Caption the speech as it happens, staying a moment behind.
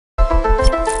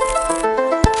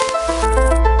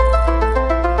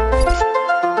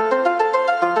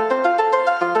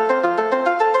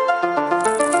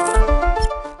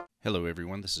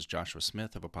everyone. This is Joshua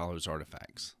Smith of Apollo's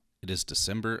Artifacts. It is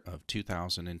December of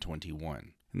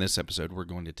 2021. In this episode, we're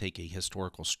going to take a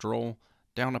historical stroll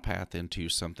down a path into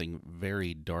something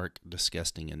very dark,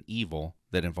 disgusting, and evil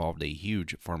that involved a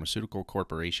huge pharmaceutical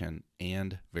corporation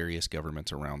and various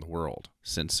governments around the world.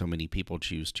 Since so many people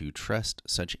choose to trust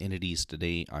such entities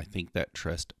today, I think that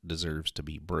trust deserves to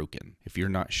be broken. If you're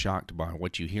not shocked by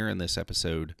what you hear in this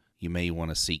episode, you may want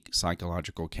to seek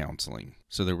psychological counseling.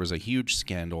 So there was a huge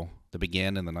scandal that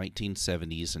began in the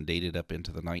 1970s and dated up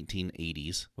into the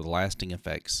 1980s with lasting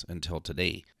effects until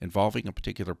today, involving a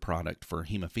particular product for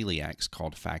hemophiliacs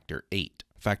called Factor VIII.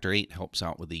 Factor VIII helps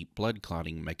out with the blood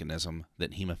clotting mechanism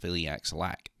that hemophiliacs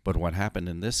lack. But what happened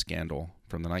in this scandal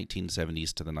from the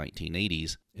 1970s to the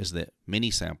 1980s is that many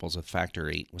samples of Factor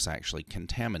VIII was actually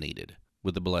contaminated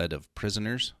with the blood of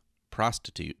prisoners,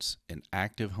 prostitutes, and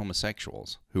active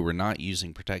homosexuals who were not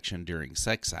using protection during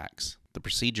sex acts. The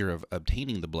procedure of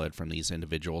obtaining the blood from these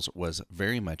individuals was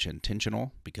very much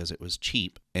intentional because it was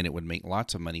cheap and it would make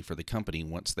lots of money for the company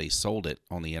once they sold it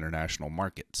on the international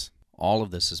markets. All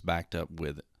of this is backed up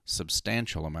with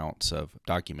substantial amounts of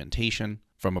documentation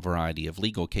from a variety of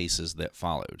legal cases that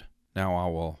followed. Now I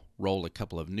will roll a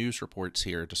couple of news reports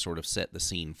here to sort of set the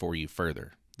scene for you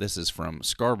further. This is from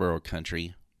Scarborough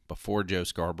country, before Joe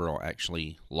Scarborough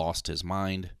actually lost his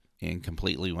mind and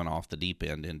completely went off the deep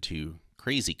end into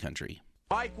crazy country.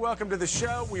 Mike, welcome to the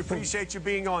show. We appreciate you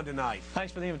being on tonight.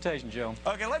 Thanks for the invitation, Joe.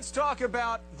 Okay, let's talk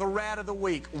about the rat of the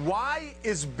week. Why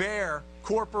is Bayer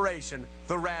Corporation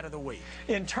the rat of the week?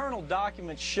 Internal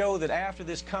documents show that after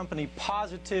this company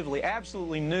positively,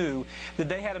 absolutely knew that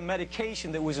they had a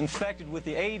medication that was infected with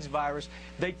the AIDS virus,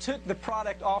 they took the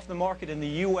product off the market in the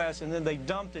U.S. and then they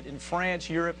dumped it in France,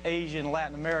 Europe, Asia, and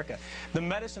Latin America. The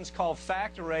medicine's called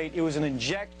Factor VIII. It was an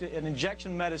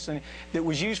injection medicine that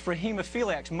was used for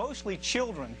hemophiliacs, mostly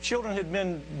children. Children had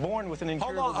been born with an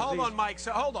incurable disease. Hold on, Mike.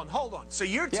 So hold on. So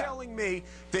you're telling me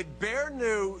that Bayer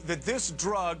knew that this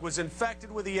drug was infected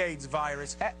with the AIDS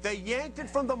virus. They yanked it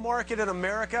from the market in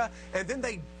America, and then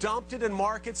they dumped it in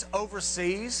markets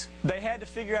overseas? They had to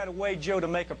figure out a way, Joe, to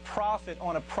make a profit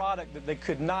on a product that they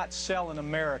could not sell in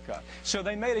America. So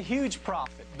they made a huge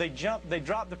profit. They dropped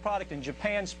the product in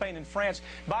Japan, Spain, and France.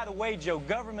 By the way, Joe,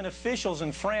 government officials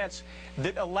in France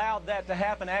that allowed that to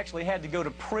happen actually had to go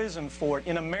to prison for it.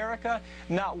 In America,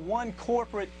 not one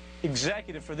corporate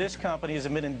executive for this company has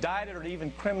been indicted or even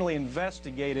criminally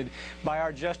investigated by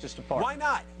our Justice Department. Why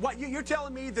not? What, you're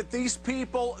telling me that these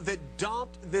people that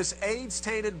dumped this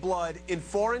AIDS-tainted blood in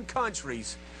foreign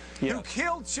countries, who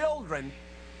killed children,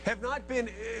 have not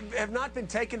been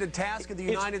taken to task in the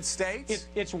United States?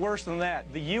 It's worse than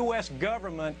that. The U.S.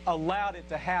 government allowed it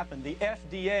to happen. The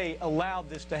FDA allowed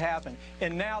this to happen.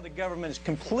 And now the government is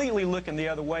completely looking the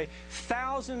other way.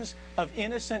 Thousands of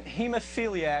innocent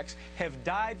hemophiliacs have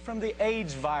died from the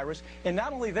AIDS virus. And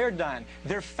not only they're dying,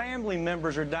 their family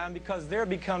members are dying because they're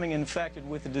becoming infected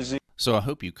with the disease. So I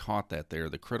hope you caught that there,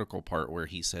 the critical part where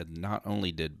he said not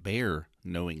only did Bayer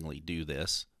knowingly do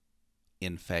this,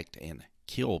 infect and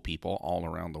kill people all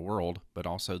around the world, but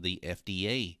also the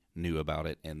FDA knew about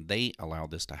it and they allowed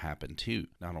this to happen too.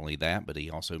 Not only that, but he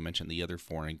also mentioned the other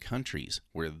foreign countries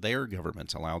where their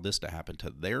governments allowed this to happen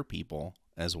to their people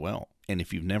as well. And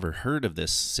if you've never heard of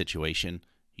this situation,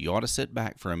 you ought to sit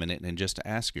back for a minute and just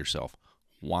ask yourself,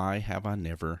 why have I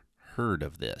never heard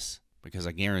of this? Because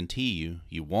I guarantee you,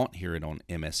 you won't hear it on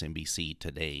MSNBC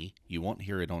today, you won't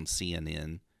hear it on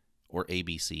CNN, or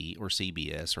ABC, or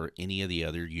CBS, or any of the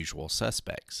other usual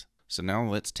suspects. So now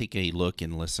let's take a look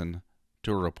and listen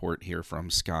to a report here from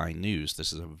Sky News.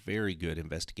 This is a very good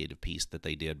investigative piece that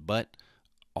they did, but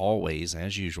always,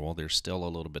 as usual, there's still a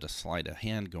little bit of sleight of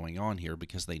hand going on here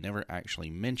because they never actually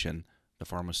mention the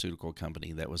pharmaceutical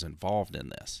company that was involved in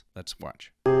this. Let's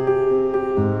watch.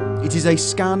 It is a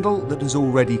scandal that has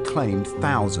already claimed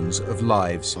thousands of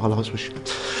lives. Our lives were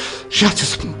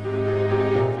shattered.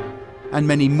 And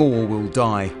many more will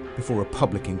die before a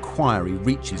public inquiry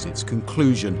reaches its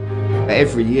conclusion.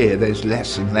 Every year there's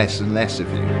less and less and less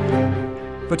of you.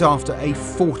 But after a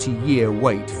 40-year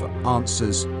wait for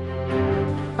answers,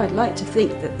 I'd like to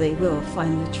think that they will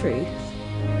find the truth.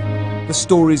 the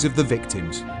stories of the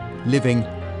victims, living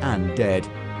and dead,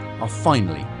 are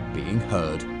finally being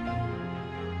heard.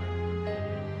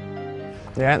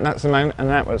 Yeah, that's the moment, and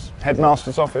that was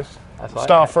headmaster's office,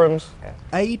 staff rooms.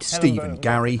 Aide, Steve and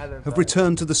Gary have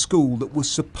returned to the school that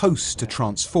was supposed to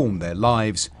transform their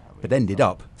lives, but ended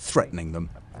up threatening them.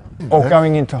 Or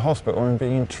going into hospital and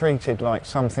being treated like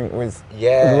something with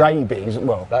rabies.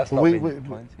 Well, that's not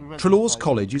Trelaws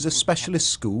College is a specialist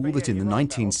school that in the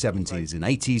 1970s and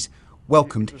 80s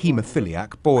welcomed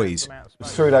haemophiliac boys.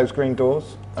 It's through those green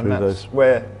doors, and that's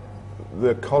where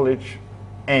the college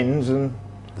ends and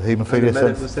The haemophilia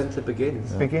medical centre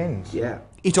begins. begins. Yeah.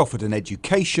 It offered an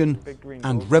education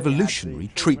and revolutionary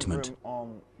treatment.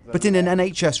 But in an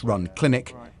NHS-run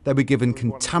clinic, they were given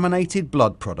contaminated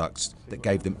blood products that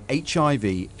gave them HIV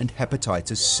and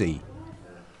hepatitis C.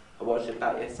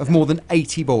 Of more than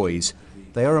 80 boys,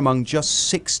 they are among just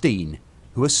 16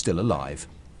 who are still alive.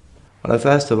 When I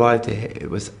first arrived here, it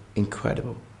was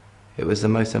incredible. It was the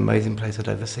most amazing place I'd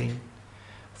ever seen.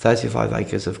 35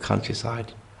 acres of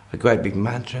countryside, a great big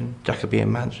mansion,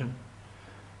 Jacobean mansion,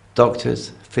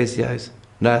 doctors, physios,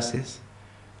 nurses,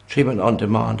 treatment on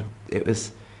demand. It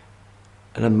was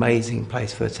an amazing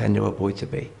place for a 10-year-old boy to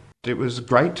be. It was a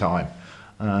great time.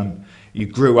 You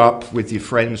grew up with your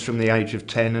friends from the age of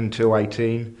 10 until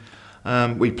 18.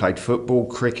 We played football,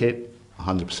 cricket.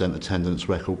 100% attendance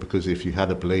record, because if you had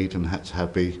a bleed and had to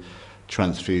be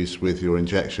transfused with your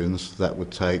injections, that would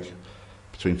take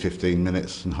between 15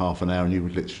 minutes and half an hour, and you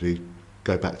would literally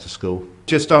go back to school.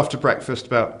 Just after breakfast,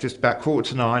 about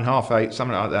 9:15, 8:30,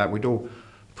 something like that, we'd all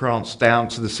prance down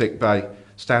to the sick bay,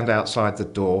 stand outside the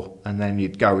door, and then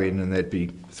you'd go in and there'd be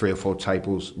 3 or 4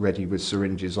 tables ready with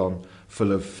syringes on,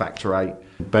 full of factor 8.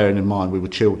 Bearing in mind we were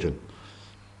children,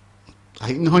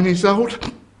 8, 9 years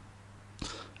old,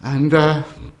 and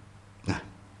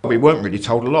we weren't really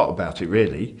told a lot about it,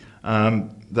 really.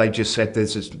 They just said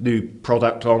there's this new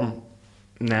product on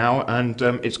now and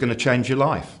it's going to change your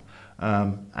life.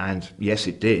 And yes,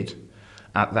 it did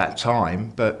at that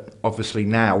time, but obviously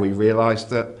now we realise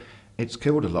that it's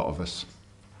killed a lot of us.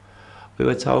 We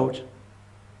were told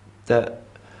that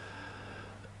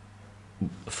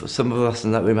for some of us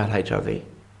in that room had HIV.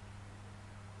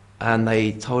 And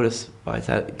they told us by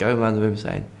going around the room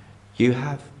saying, you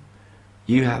have,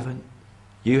 you haven't,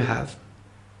 you have,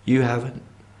 you haven't,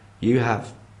 you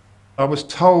have. I was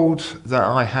told that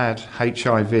I had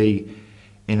HIV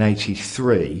in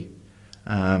 '83.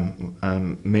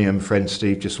 Me and friend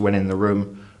Steve just went in the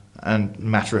room and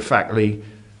matter-of-factly,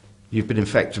 you've been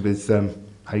infected with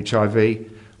HIV,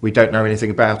 we don't know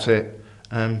anything about it,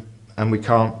 and we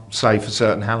can't say for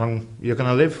certain how long you're going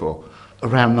to live for.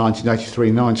 around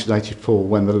 1983, 1984,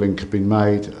 when the link had been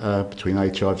made between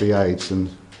HIV, AIDS and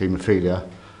haemophilia,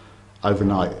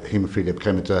 overnight haemophilia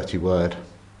became a dirty word.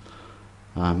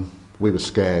 We were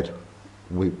scared.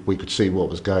 We could see what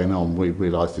was going on. We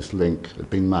realised this link had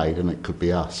been made and it could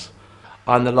be us.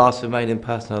 I'm the last remaining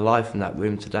person alive in that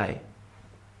room today.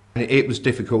 It was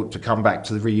difficult to come back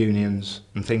to the reunions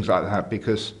and things like that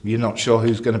because you're not sure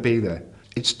who's going to be there.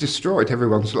 It's destroyed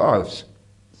everyone's lives.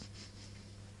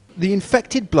 The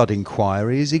Infected Blood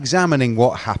Inquiry is examining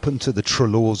what happened to the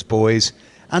Trelaws boys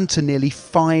and to nearly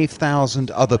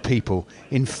 5,000 other people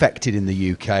infected in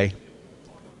the UK.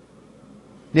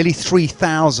 Nearly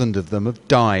 3,000 of them have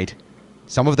died,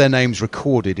 some of their names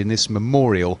recorded in this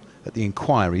memorial at the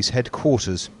inquiry's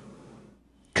headquarters.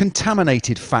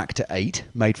 Contaminated factor 8,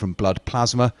 made from blood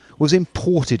plasma, was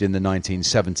imported in the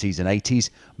 1970s and 80s,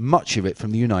 much of it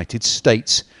from the United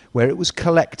States, where it was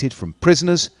collected from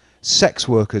prisoners, sex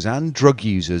workers and drug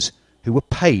users who were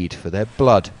paid for their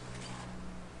blood.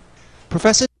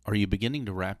 Professor, are you beginning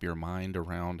to wrap your mind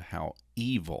around how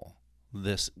evil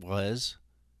this was?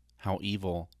 How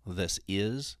evil this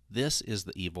is? This is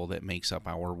the evil that makes up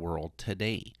our world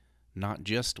today. Not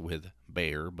just with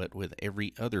Bayer, but with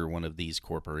every other one of these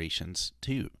corporations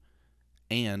too.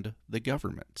 And the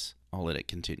governments. I'll let it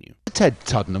continue. Ted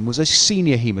Tuddenham was a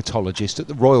senior haematologist at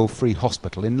the Royal Free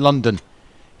Hospital in London.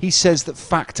 He says that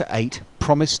factor 8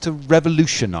 promised to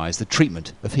revolutionise the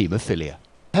treatment of haemophilia.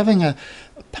 Having a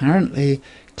apparently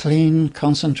clean,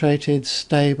 concentrated,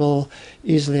 stable,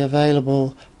 easily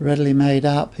available, readily made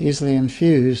up, easily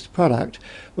infused product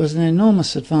was an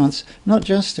enormous advance, not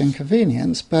just in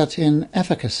convenience, but in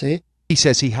efficacy. He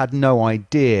says he had no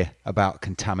idea about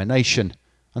contamination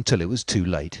until it was too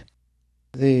late.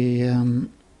 The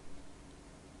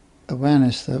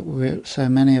awareness that so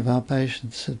many of our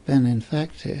patients had been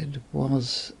infected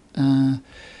was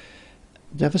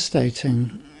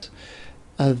devastating.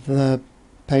 The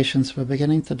patients were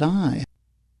beginning to die.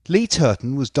 Lee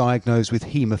Turton was diagnosed with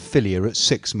haemophilia at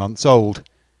 6 months old.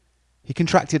 He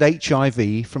contracted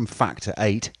HIV from factor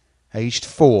 8, aged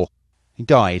 4. He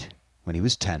died when he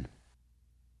was 10.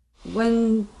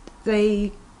 When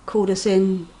they called us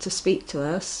in to speak to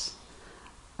us,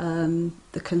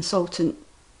 the consultant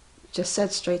just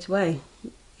said straight away,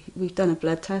 we've done a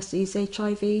blood test, he's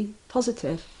HIV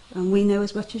positive, and we know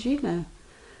as much as you know.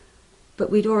 But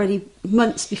we'd already,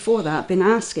 months before that, been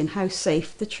asking how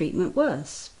safe the treatment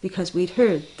was, because we'd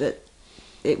heard that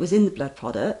it was in the blood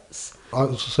products. I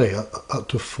was to say up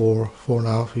to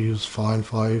 4.5, he was fine,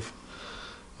 5.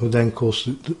 But then, of course,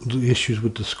 the issues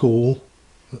with the school,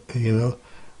 you know,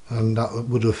 and that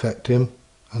would affect him.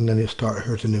 And then it started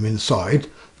hurting him inside.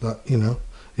 That, you know,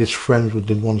 his friends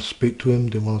didn't want to speak to him,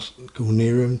 didn't want to go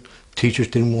near him. Teachers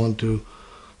didn't want to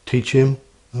teach him,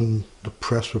 and the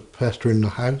press were pestering the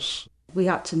house. We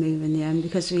had to move in the end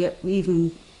because we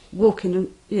even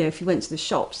walking, you know, if you went to the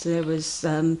shops, there was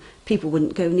people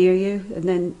wouldn't go near you, and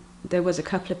then there was a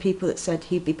couple of people that said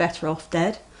he'd be better off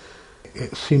dead.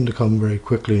 It seemed to come very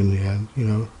quickly in the end, you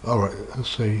know. All right, let's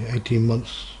say 18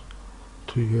 months,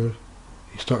 2 years.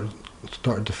 He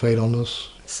started to fade on us.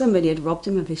 Somebody had robbed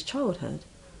him of his childhood,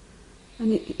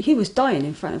 and he was dying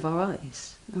in front of our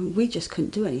eyes, and we just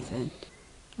couldn't do anything.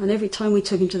 And every time we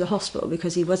took him to the hospital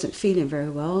because he wasn't feeling very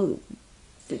well,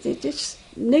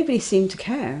 nobody seemed to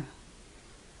care.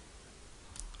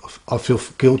 I feel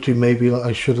guilty. Maybe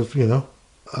I should have, you know,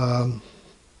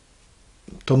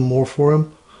 done more for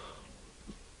him.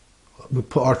 We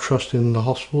put our trust in the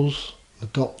hospitals, the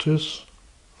doctors,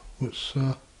 which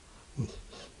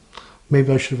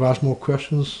maybe I should have asked more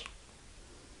questions.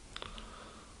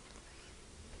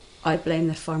 I blame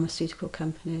the pharmaceutical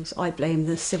companies, I blame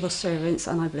the civil servants,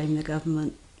 and I blame the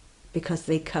government because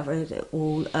they covered it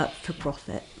all up for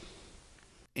profit.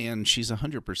 And she's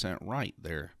 100% right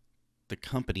there. The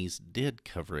companies did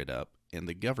cover it up, and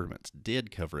the governments did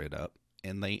cover it up,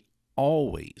 and they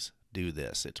always do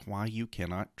this. It's why you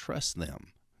cannot trust them.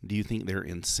 Do you think they're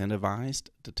incentivized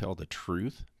to tell the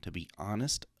truth, to be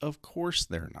honest? Of course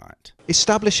they're not.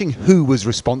 Establishing who was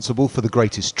responsible for the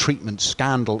greatest treatment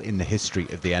scandal in the history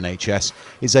of the NHS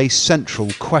is a central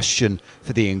question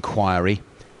for the inquiry.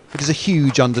 It is a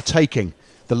huge undertaking,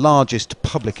 the largest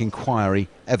public inquiry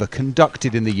ever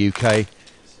conducted in the UK,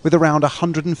 with around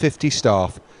 150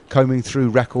 staff combing through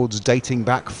records dating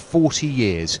back 40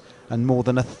 years and more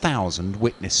than 1,000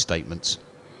 witness statements.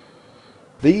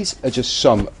 These are just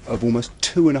some of almost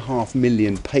 2.5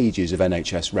 million pages of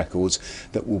NHS records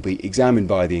that will be examined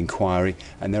by the inquiry,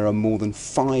 and there are more than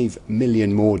 5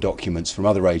 million more documents from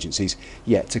other agencies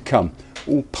yet to come,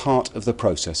 all part of the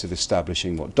process of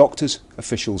establishing what doctors,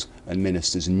 officials and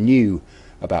ministers knew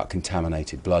about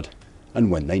contaminated blood and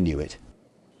when they knew it.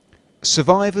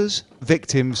 Survivors,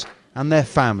 victims and their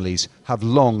families have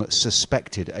long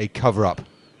suspected a cover-up,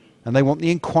 and they want the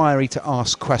inquiry to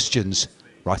ask questions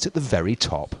right at the very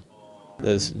top.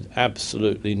 There's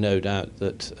absolutely no doubt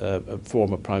that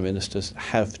former Prime Ministers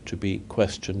have to be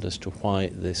questioned as to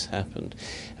why this happened.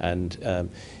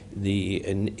 And the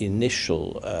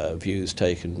initial views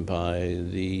taken by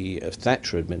the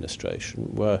Thatcher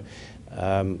administration were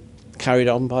carried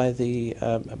on by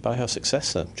her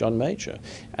successor, John Major.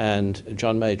 And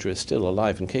John Major is still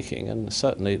alive and kicking, and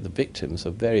certainly the victims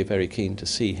are very, very keen to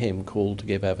see him called to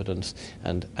give evidence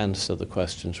and answer the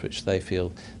questions which they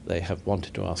feel they have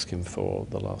wanted to ask him for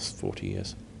the last 40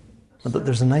 years. But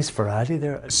there's a nice variety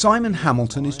there. Simon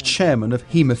Hamilton is chairman of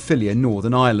Haemophilia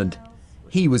Northern Ireland.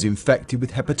 He was infected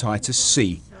with hepatitis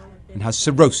C and has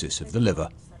cirrhosis of the liver.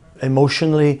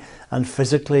 Emotionally and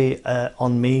physically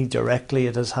on me directly,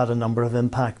 it has had a number of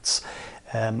impacts.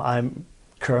 I'm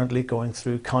currently going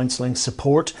through counselling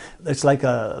support. It's like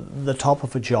the top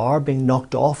of a jar being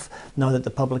knocked off now that the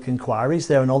public inquiry's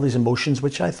there, and all these emotions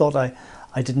which I thought I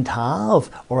didn't have,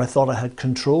 or I thought I had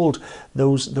controlled,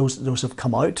 those have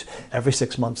come out. Every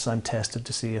 6 months I'm tested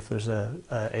to see if there's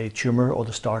a tumour or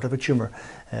the start of a tumour,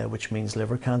 which means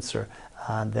liver cancer,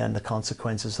 and then the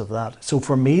consequences of that. So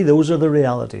for me, those are the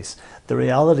realities. The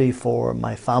reality for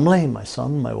my family, my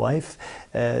son, my wife,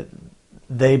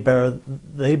 they bear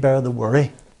the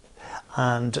worry,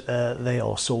 and they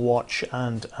also watch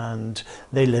and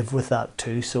they live with that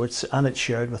too. So it's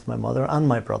shared with my mother and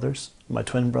my brothers. My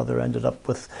twin brother ended up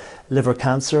with liver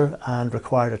cancer and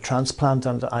required a transplant,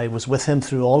 and I was with him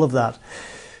through all of that.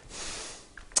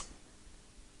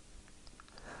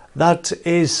 That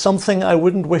is something I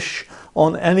wouldn't wish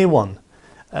on anyone.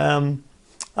 And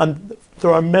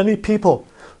there are many people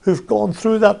who've gone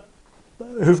through that,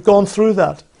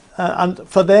 and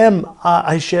for them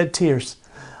I shed tears.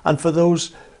 And for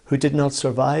those who did not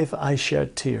survive, I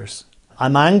shed tears.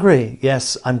 I'm angry,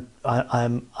 yes,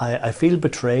 I feel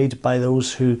betrayed by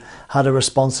those who had a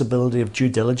responsibility of due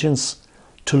diligence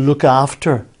to look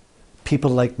after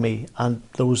people like me and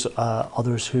those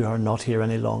others who are not here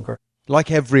any longer.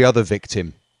 Like every other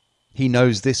victim, he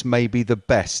knows this may be the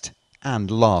best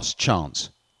and last chance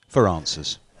for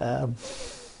answers. The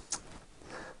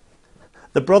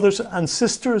brothers and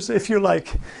sisters, if you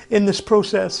like, in this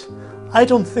process, I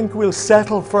don't think we'll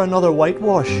settle for another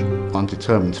whitewash. I'm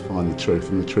determined to find the truth,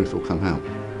 and the truth will come out.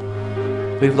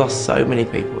 We've lost so many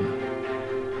people.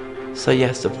 So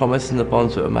yes, the promise and the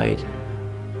bonds that were made,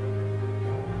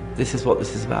 this is what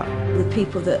this is about. The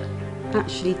people that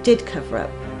actually did cover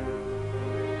up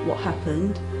what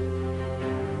happened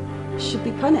should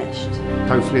be punished.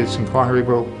 Hopefully this inquiry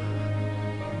will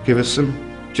give us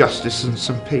some justice and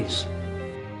some peace.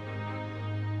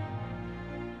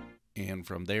 And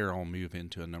from there, I'll move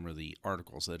into a number of the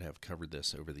articles that have covered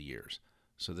this over the years.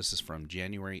 So this is from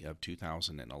January of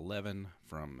 2011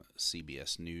 from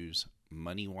CBS News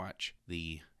Money Watch.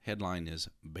 The headline is,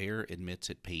 Bayer admits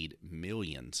it paid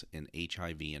millions in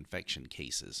HIV infection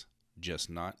cases, just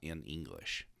not in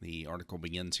English. The article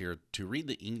begins here, to read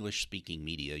the English-speaking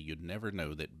media, you'd never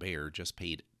know that Bayer just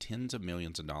paid tens of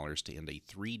millions of dollars to end a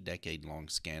 3-decade-long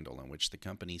scandal in which the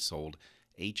company sold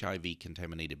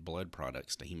HIV-contaminated blood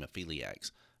products to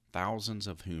hemophiliacs, thousands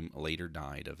of whom later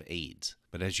died of AIDS.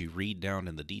 But as you read down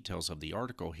in the details of the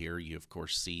article here, you of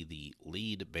course see the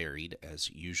lead buried, as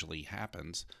usually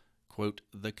happens. Quote,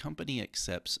 the company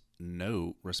accepts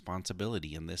no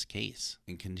responsibility in this case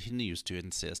and continues to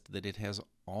insist that it has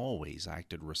always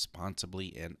acted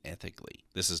responsibly and ethically.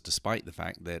 This is despite the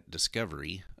fact that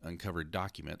Discovery uncovered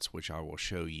documents, which I will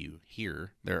show you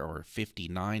here. There are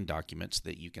 59 documents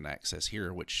that you can access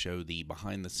here, which show the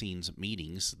behind-the-scenes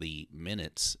meetings, the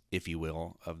minutes, if you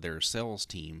will, of their sales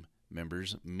team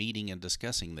members meeting and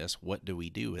discussing this. What do we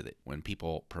do with it? When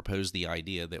people propose the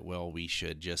idea that, well, we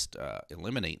should just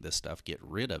eliminate this stuff, get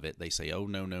rid of it, they say, oh,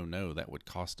 no, no, no, that would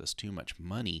cost us too much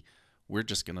money. We're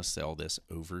just going to sell this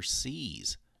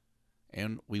overseas.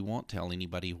 And we won't tell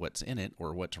anybody what's in it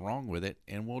or what's wrong with it,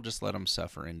 and we'll just let them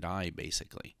suffer and die,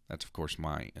 basically. That's, of course,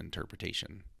 my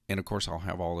interpretation. And, of course, I'll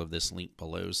have all of this linked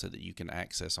below so that you can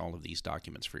access all of these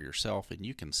documents for yourself, and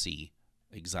you can see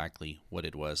exactly what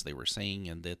it was they were saying,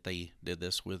 and that they did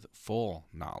this with full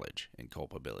knowledge and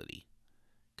culpability.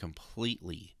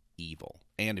 Completely evil.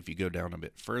 And if you go down a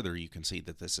bit further, you can see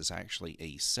that this is actually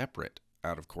a separate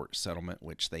out-of-court settlement,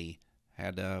 which they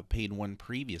had paid one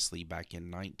previously back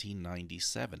in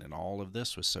 1997, and all of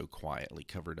this was so quietly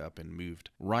covered up and moved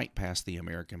right past the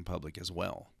American public as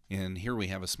well. And here we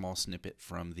have a small snippet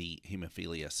from the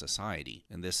Hemophilia Society,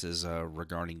 and this is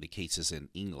regarding the cases in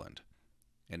England.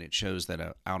 And it shows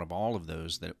that out of all of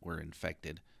those that were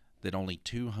infected, that only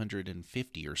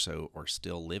 250 or so are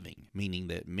still living, meaning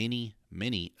that many,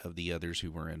 many of the others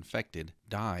who were infected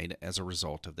died as a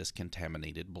result of this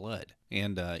contaminated blood.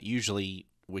 And usually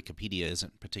Wikipedia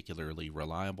isn't particularly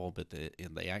reliable, but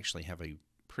they actually have a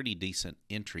pretty decent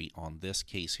entry on this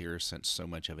case here, since so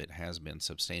much of it has been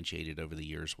substantiated over the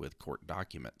years with court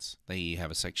documents. They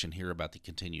have a section here about the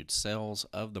continued sales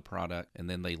of the product, and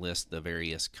then they list the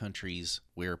various countries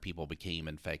where people became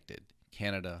infected.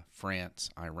 Canada, France,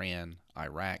 Iran,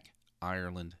 Iraq,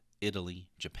 Ireland, Italy,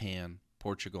 Japan,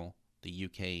 Portugal, the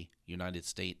UK, United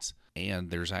States, and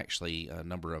there's actually a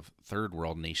number of third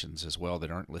world nations as well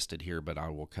that aren't listed here, but I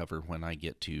will cover when I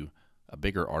get to a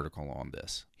bigger article on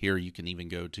this. Here you can even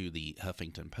go to the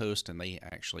Huffington Post, and they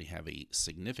actually have a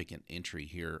significant entry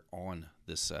here on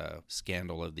this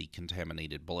scandal of the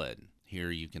contaminated blood. Here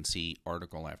you can see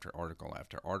article after article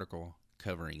after article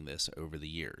covering this over the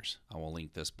years. I will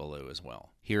link this below as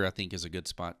well. Here I think is a good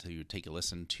spot to take a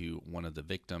listen to one of the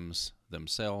victims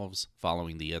themselves,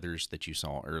 following the others that you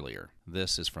saw earlier.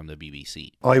 This is from the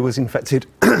BBC. I was infected,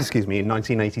 excuse me, in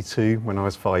 1982 when I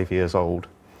was 5 years old.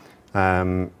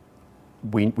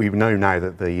 We know now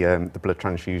that the blood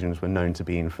transfusions were known to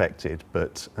be infected,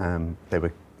 but they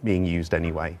were being used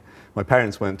anyway. My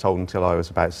parents weren't told until I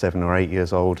was about 7 or 8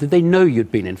 years old. Did they know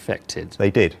you'd been infected? They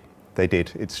did. They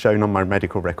did. It's shown on my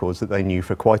medical records that they knew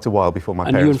for quite a while before my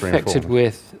parents were informed. And you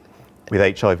infected with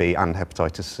HIV and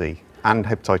hepatitis C, and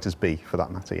hepatitis B for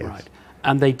that matter, yes. Right.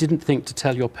 And they didn't think to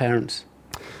tell your parents?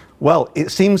 Well,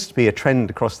 it seems to be a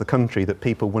trend across the country that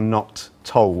people were not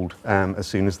told as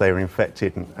soon as they were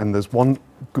infected. And there's one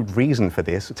good reason for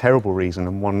this, a terrible reason,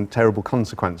 and one terrible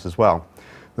consequence as well.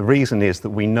 The reason is that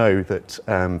we know that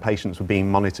patients were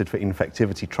being monitored for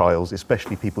infectivity trials,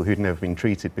 especially people who'd never been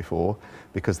treated before,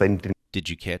 because they didn't. Did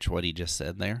you catch what he just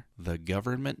said there? The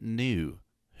government knew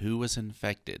who was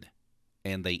infected,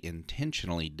 and they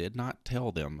intentionally did not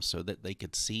tell them so that they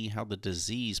could see how the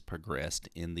disease progressed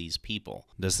in these people.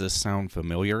 Does this sound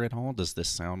familiar at all? Does this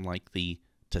sound like the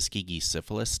Tuskegee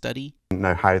syphilis study?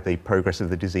 Know how the progress of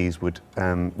the disease would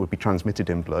be transmitted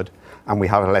in blood, and we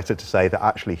have a letter to say that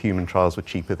actually human trials were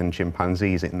cheaper than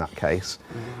chimpanzees in that case.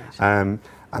 Right.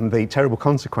 And the terrible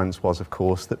consequence was, of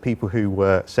course, that people who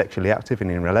were sexually active and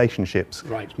in relationships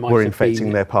were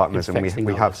infecting their partners, and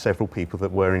we have several people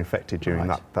that were infected during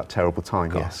that terrible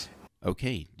time. Yes.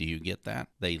 Okay, do you get that?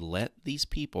 They let these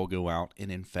people go out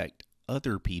and infect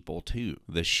other people too.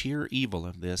 The sheer evil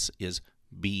of this is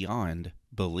beyond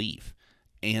belief.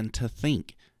 And to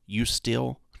think you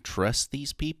still trust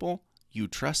these people? You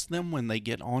trust them when they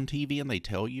get on TV and they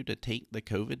tell you to take the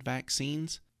COVID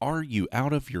vaccines? Are you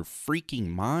out of your freaking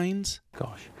minds?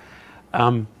 Gosh.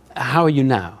 How are you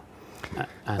now?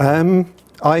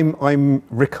 I'm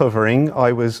recovering.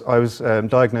 I was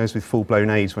diagnosed with full-blown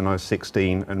AIDS when I was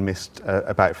 16 and missed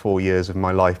about 4 years of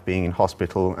my life being in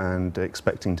hospital and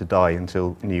expecting to die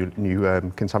until new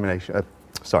combination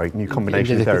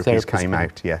therapies came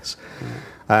out. Yes.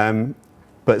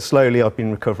 But slowly I've been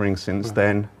recovering since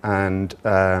then, and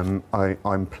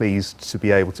I'm pleased to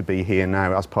be able to be here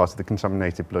now as part of the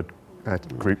contaminated blood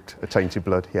group, Tainted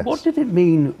blood. Yes. What did it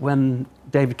mean when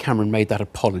David Cameron made that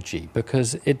apology?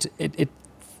 Because a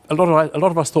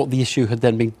lot of us thought the issue had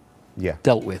then been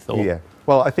dealt with. Or... Yeah.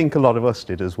 Well, I think a lot of us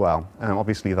did as well.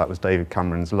 Obviously, that was David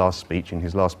Cameron's last speech in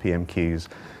his last PMQs,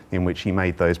 in which he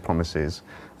made those promises.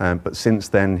 But since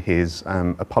then, his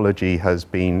apology has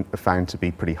been found to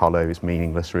be pretty hollow. It's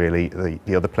meaningless, really.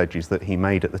 The other pledges that he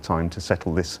made at the time to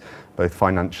settle this, both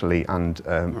financially and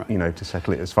to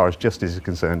settle it as far as justice is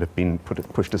concerned, have been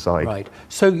pushed aside. Right.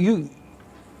 So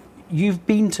you've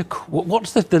been to...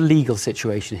 What's the legal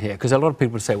situation here? Because a lot of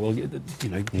people would say, well, you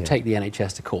take the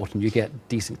NHS to court and you get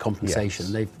decent compensation.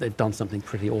 Yes. They've done something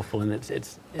pretty awful, and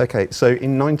it's... Okay, so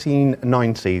in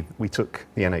 1990, we took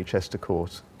the NHS to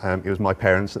court. It was my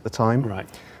parents at the time.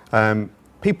 Right.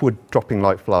 People were dropping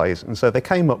like flies, and so they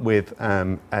came up with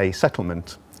a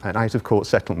settlement, an out-of-court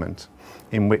settlement,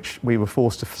 in which we were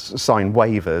forced to sign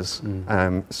waivers.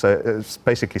 So it's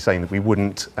basically saying that we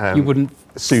wouldn't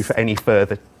sue for any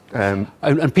further. And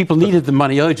people needed the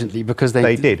money urgently because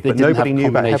they did, but nobody knew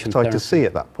about hepatitis C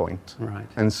at that point. Right.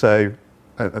 And so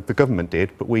the government did,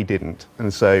 but we didn't.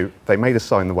 And so they made us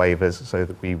sign the waivers so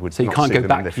that we would. So you can't go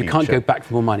back. You can't go back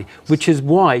for more money, which is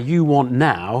why you want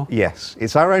now. Yes,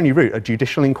 it's our only route: a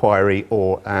judicial inquiry,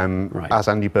 or as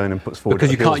Andy Burnham puts forward.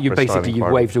 Because you can't. You basically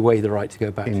you've waived away the right to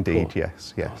go back. Indeed, to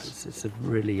court. Yes. Oh, it's a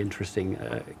really interesting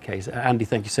case. Andy,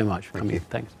 thank you so much for coming.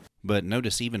 Thanks. But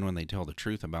notice, even when they tell the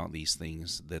truth about these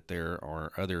things, that there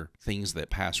are other things that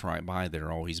pass right by that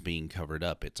are always being covered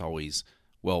up. It's always,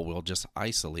 well, we'll just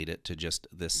isolate it to just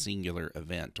this singular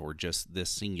event or just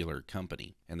this singular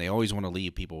company. And they always want to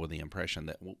leave people with the impression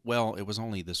that, well, it was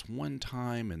only this one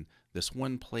time and this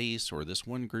one place or this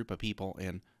one group of people,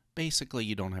 and basically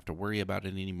you don't have to worry about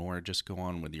it anymore. Just go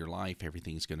on with your life.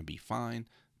 Everything's going to be fine.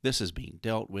 This is being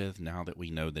dealt with now that we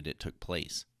know that it took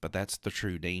place. But that's the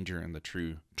true danger and the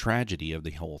true tragedy of the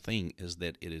whole thing, is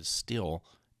that it is still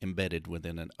embedded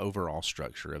within an overall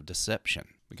structure of deception.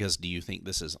 Because do you think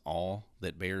this is all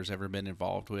that Bayer's ever been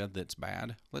involved with that's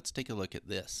bad? Let's take a look at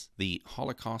this. The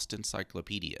Holocaust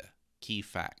Encyclopedia, Key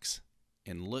Facts,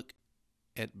 and look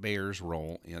at Bayer's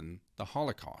role in the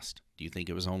Holocaust. Do you think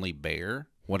it was only Bayer?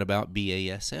 What about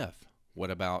BASF?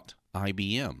 What about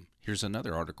IBM? Here's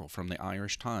another article from the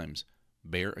Irish Times.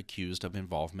 Bayer accused of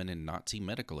involvement in Nazi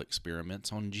medical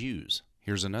experiments on Jews.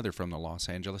 Here's another from the Los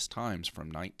Angeles Times from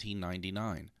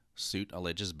 1999. Suit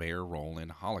alleges Bayer role in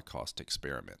Holocaust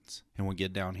experiments. And we'll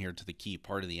get down here to the key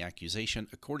part of the accusation.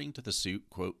 According to the suit,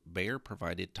 quote, Bayer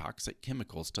provided toxic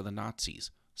chemicals to the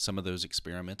Nazis. Some of those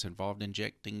experiments involved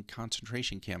injecting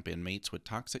concentration camp inmates with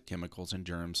toxic chemicals and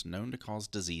germs known to cause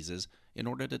diseases in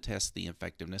order to test the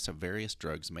effectiveness of various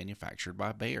drugs manufactured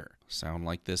by Bayer. Sound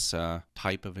like this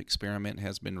type of experiment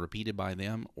has been repeated by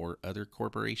them or other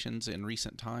corporations in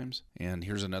recent times? And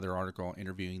here's another article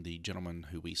interviewing the gentleman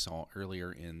who we saw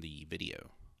earlier in the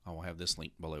video. I will have this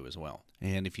link below as well.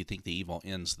 And if you think the evil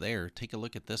ends there, take a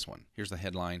look at this one. Here's the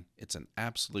headline. It's an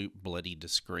absolute bloody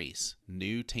disgrace.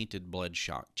 New tainted blood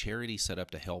shock. Charity set up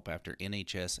to help after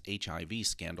NHS HIV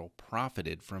scandal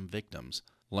profited from victims.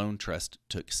 Loan Trust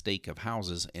took stake of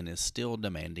houses and is still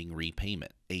demanding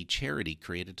repayment. A charity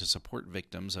created to support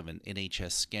victims of an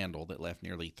NHS scandal that left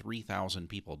nearly 3,000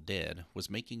 people dead was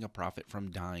making a profit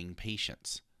from dying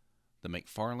patients. The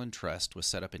McFarland Trust was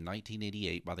set up in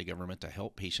 1988 by the government to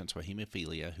help patients with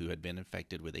hemophilia who had been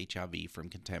infected with HIV from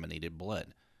contaminated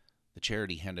blood. The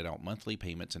charity handed out monthly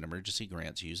payments and emergency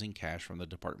grants using cash from the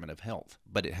Department of Health.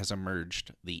 But it has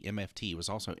emerged the MFT was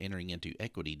also entering into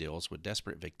equity deals with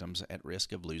desperate victims at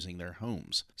risk of losing their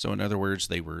homes. So in other words,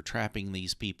 they were trapping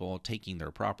these people, taking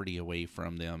their property away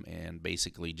from them, and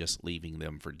basically just leaving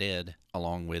them for dead,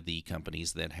 along with the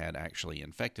companies that had actually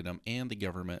infected them and the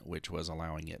government which was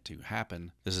allowing it to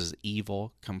happen. This is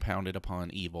evil compounded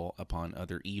upon evil upon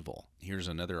other evil. Here's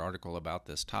another article about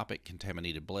this topic,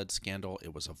 contaminated blood scandal.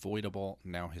 It was avoided unavoidable,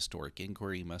 now historic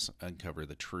inquiry must uncover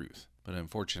the truth. But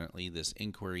unfortunately, this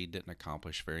inquiry didn't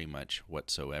accomplish very much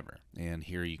whatsoever. And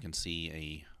here you can see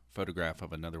a photograph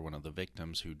of another one of the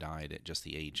victims who died at just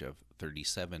the age of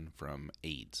 37 from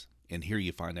AIDS. And here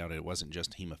you find out it wasn't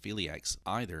just hemophiliacs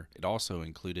either. It also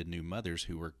included new mothers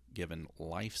who were given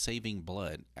life-saving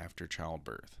blood after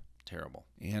childbirth. Terrible.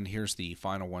 And here's the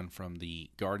final one from the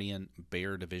Guardian.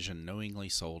 Bayer division knowingly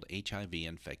sold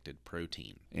HIV-infected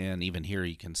protein. And even here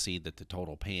you can see that the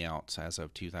total payouts as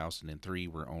of 2003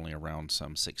 were only around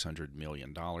some $600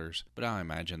 million. But I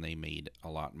imagine they made a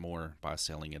lot more by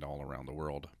selling it all around the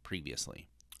world previously.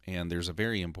 And there's a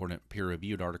very important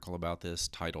peer-reviewed article about this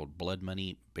titled Blood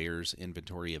Money, Bayer's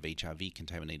Inventory of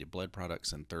HIV-Contaminated Blood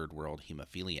Products in Third World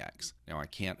Hemophiliacs. Now, I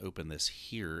can't open this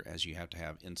here as you have to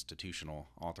have institutional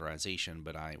authorization,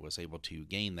 but I was able to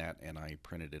gain that and I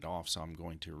printed it off, so I'm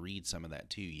going to read some of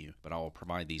that to you. But I will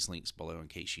provide these links below in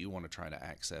case you want to try to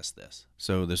access this.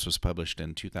 So this was published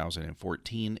in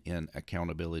 2014 in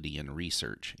Accountability and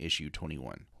Research, issue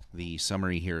 21. The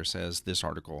summary here says this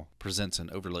article presents an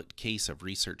overlooked case of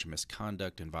research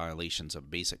misconduct and violations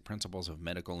of basic principles of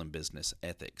medical and business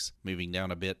ethics. Moving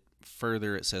down a bit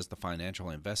further, it says the financial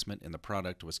investment in the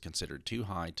product was considered too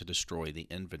high to destroy the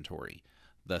inventory.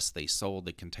 Thus, they sold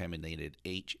the contaminated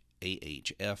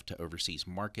AHF to overseas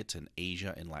markets in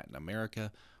Asia and Latin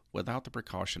America without the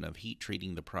precaution of heat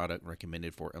treating the product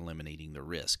recommended for eliminating the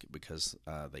risk, because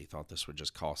they thought this would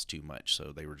just cost too much,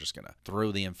 so they were just going to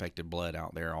throw the infected blood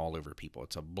out there all over people.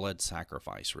 It's a blood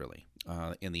sacrifice, really.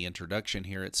 In the introduction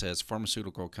here it says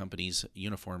pharmaceutical companies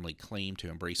uniformly claim to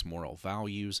embrace moral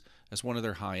values as one of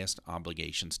their highest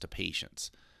obligations to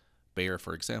patients. Bayer,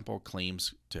 for example,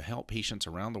 claims to help patients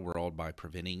around the world by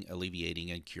preventing,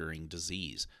 alleviating, and curing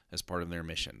disease as part of their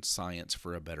mission. Science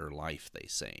for a better life, they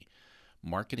say.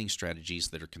 Marketing strategies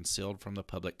that are concealed from the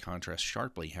public contrast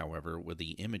sharply, however, with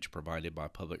the image provided by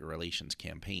public relations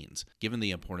campaigns. Given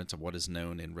the importance of what is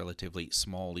known in relatively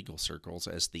small legal circles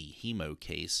as the hemo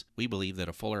case, we believe that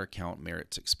a fuller account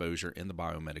merits exposure in the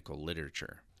biomedical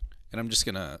literature. And I'm just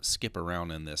going to skip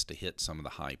around in this to hit some of the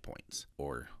high points,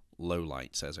 or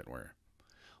lowlights as it were.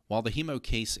 While the hemo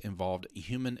case involved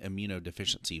human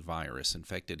immunodeficiency virus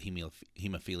infected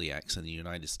hemophiliacs in the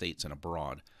United States and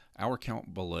abroad, our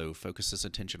account below focuses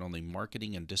attention on the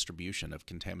marketing and distribution of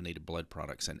contaminated blood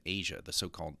products in Asia, the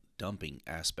so-called dumping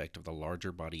aspect of the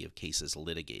larger body of cases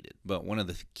litigated. But one of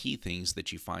the key things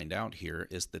that you find out here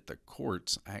is that the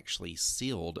courts actually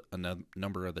sealed a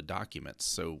number of the documents.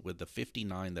 So with the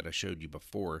 59 that I showed you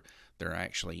before, there are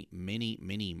actually many,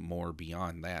 many more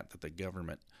beyond that the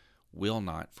government will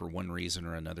not, for one reason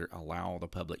or another, allow the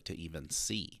public to even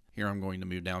see. Here I'm going to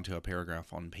move down to a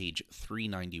paragraph on page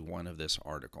 391 of this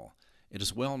article. It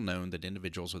is well known that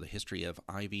individuals with a history of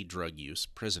IV drug use,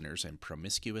 prisoners, and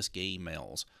promiscuous gay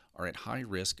males are at high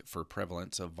risk for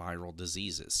prevalence of viral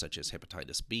diseases such as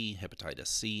hepatitis B, hepatitis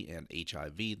C, and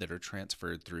HIV that are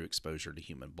transferred through exposure to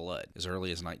human blood. As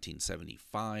early as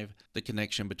 1975, the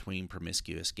connection between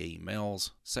promiscuous gay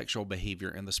males, sexual behavior,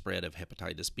 and the spread of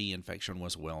hepatitis B infection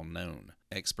was well known.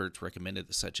 Experts recommended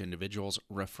that such individuals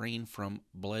refrain from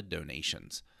blood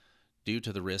donations. Due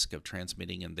to the risk of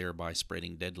transmitting and thereby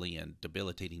spreading deadly and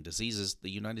debilitating diseases,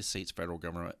 the United States federal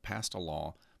government passed a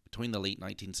law between the late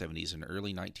 1970s and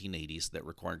early 1980s that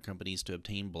required companies to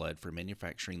obtain blood for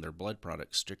manufacturing their blood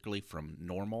products strictly from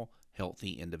normal,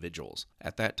 healthy individuals.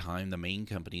 At that time, the main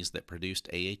companies that produced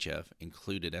AHF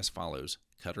included as follows: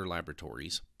 Cutter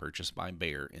Laboratories, purchased by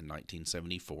Bayer in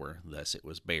 1974, thus it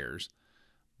was Bayer's;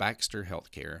 Baxter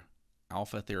Healthcare,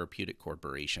 Alpha Therapeutic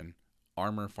Corporation,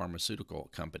 Armor Pharmaceutical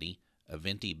Company,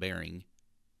 Aventi Bearing,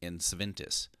 and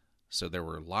Sventis. So there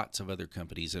were lots of other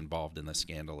companies involved in the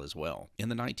scandal as well. In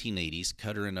the 1980s,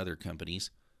 Cutter and other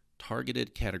companies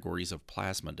targeted categories of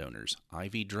plasma donors,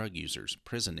 IV drug users,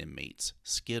 prison inmates,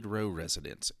 Skid Row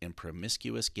residents, and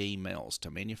promiscuous gay males to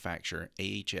manufacture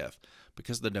AHF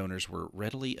because the donors were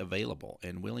readily available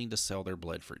and willing to sell their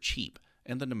blood for cheap,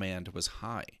 and the demand was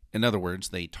high. In other words,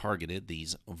 they targeted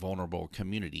these vulnerable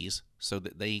communities so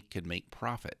that they could make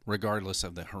profit, regardless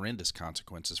of the horrendous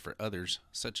consequences for others,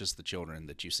 such as the children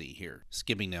that you see here.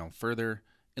 Skipping down further,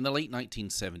 in the late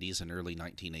 1970s and early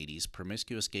 1980s,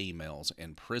 promiscuous gay males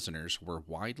and prisoners were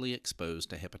widely exposed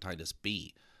to hepatitis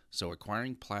B, so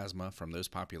acquiring plasma from those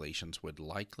populations would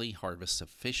likely harvest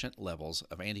sufficient levels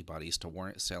of antibodies to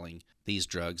warrant selling these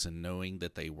drugs and knowing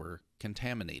that they were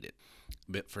contaminated.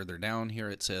 A bit further down here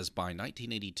it says, by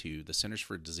 1982, the Centers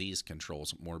for Disease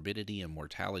Control's Morbidity and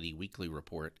Mortality Weekly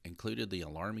Report included the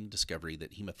alarming discovery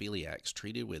that hemophiliacs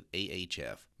treated with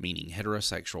AHF, meaning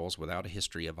heterosexuals without a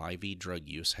history of IV drug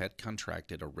use, had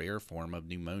contracted a rare form of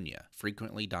pneumonia,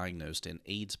 frequently diagnosed in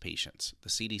AIDS patients. The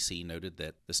CDC noted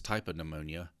that this type of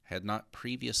pneumonia had not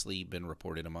previously been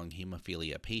reported among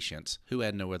hemophilia patients who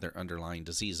had no other underlying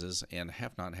diseases and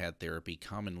have not had therapy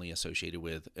commonly associated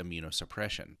with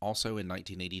immunosuppression. Also in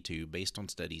 1982, based on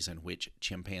studies in which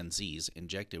chimpanzees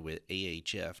injected with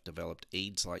AHF developed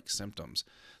AIDS-like symptoms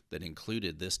that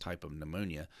included this type of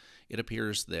pneumonia, it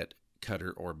appears that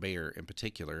Cutter or Bayer in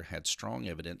particular had strong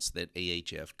evidence that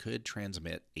AHF could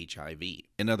transmit HIV.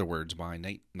 In other words, by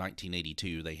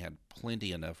 1982, they had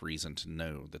plenty enough reason to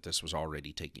know that this was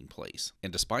already taking place.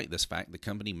 And despite this fact, the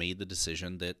company made the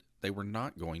decision that they were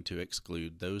not going to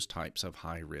exclude those types of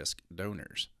high-risk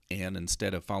donors. And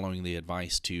instead of following the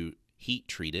advice to heat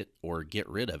treat it or get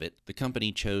rid of it, the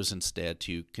company chose instead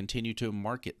to continue to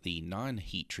market the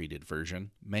non-heat treated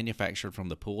version, manufactured from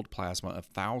the pooled plasma of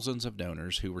thousands of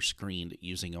donors who were screened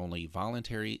using only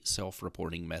voluntary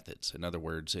self-reporting methods. In other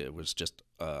words, it was just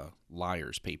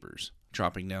liar's papers.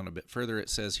 Dropping down a bit further, it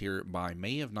says here, by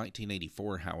May of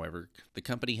 1984, however, the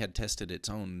company had tested its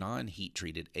own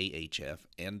non-heat-treated AHF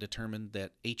and determined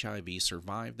that HIV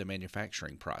survived the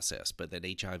manufacturing process, but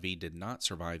that HIV did not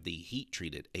survive the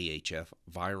heat-treated AHF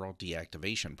viral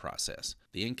deactivation process.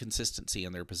 The inconsistency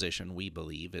in their position, we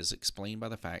believe, is explained by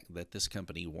the fact that this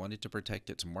company wanted to protect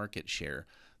its market share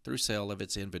through sale of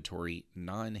its inventory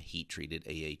non-heat-treated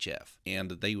AHF. And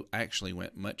they actually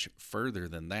went much further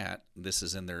than that. This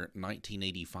is in their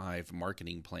 1985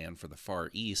 marketing plan for the Far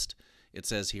East. It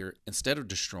says here, instead of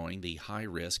destroying the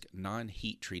high-risk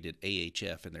non-heat-treated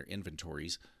AHF in their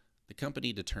inventories, the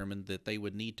company determined that they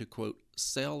would need to, quote,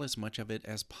 sell as much of it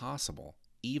as possible,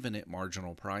 even at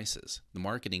marginal prices. The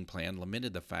marketing plan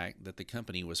lamented the fact that the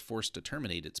company was forced to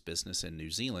terminate its business in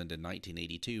New Zealand in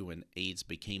 1982 when AIDS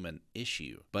became an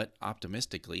issue, but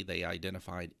optimistically they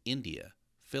identified India,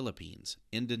 Philippines,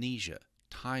 Indonesia,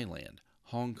 Thailand,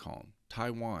 Hong Kong,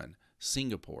 Taiwan,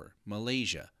 Singapore,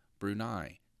 Malaysia,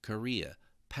 Brunei, Korea,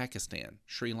 Pakistan,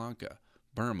 Sri Lanka,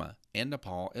 Burma, and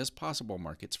Nepal as possible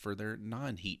markets for their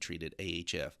non-heat-treated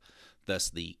AHF, thus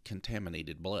the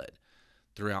contaminated blood.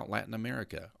 Throughout Latin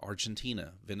America,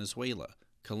 Argentina, Venezuela,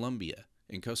 Colombia,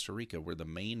 and Costa Rica were the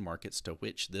main markets to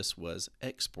which this was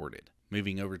exported.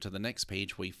 Moving over to the next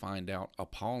page, we find out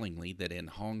appallingly that in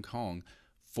Hong Kong,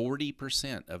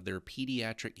 40% of their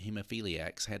pediatric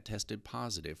hemophiliacs had tested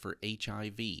positive for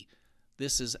HIV.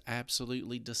 This is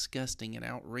absolutely disgusting and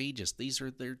outrageous. These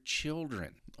are their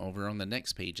children. Over on the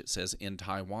next page, it says, in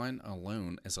Taiwan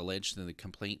alone, as alleged in the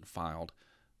complaint filed,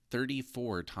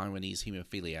 34 Taiwanese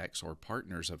hemophiliacs or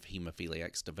partners of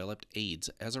hemophiliacs developed AIDS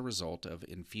as a result of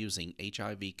infusing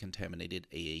HIV-contaminated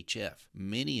AHF.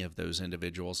 Many of those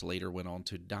individuals later went on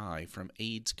to die from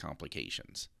AIDS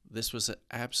complications. This was an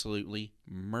absolutely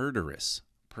murderous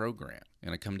program.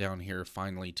 And I come down here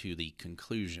finally to the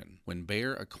conclusion. When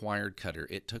Bayer acquired Cutter,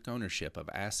 it took ownership of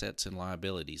assets and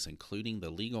liabilities, including the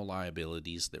legal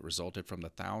liabilities that resulted from the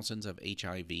thousands of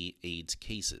HIV/AIDS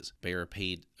cases. Bayer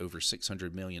paid over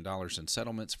 $600 million in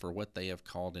settlements for what they have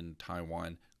called in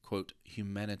Taiwan, quote,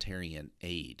 humanitarian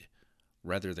aid,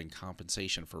 rather than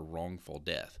compensation for wrongful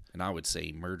death. And I would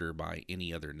say murder by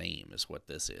any other name is what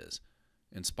this is.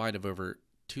 In spite of over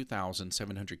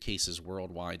 2,700 cases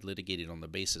worldwide litigated on the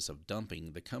basis of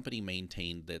dumping, the company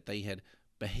maintained that they had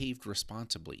behaved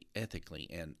responsibly, ethically,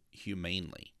 and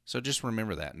humanely. So just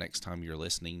remember that next time you're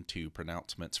listening to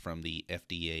pronouncements from the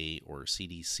FDA or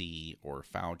CDC or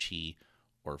Fauci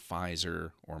or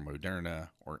Pfizer or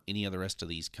Moderna or any of the rest of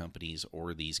these companies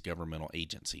or these governmental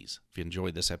agencies. If you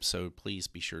enjoyed this episode, please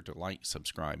be sure to like,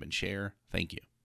 subscribe, and share. Thank you.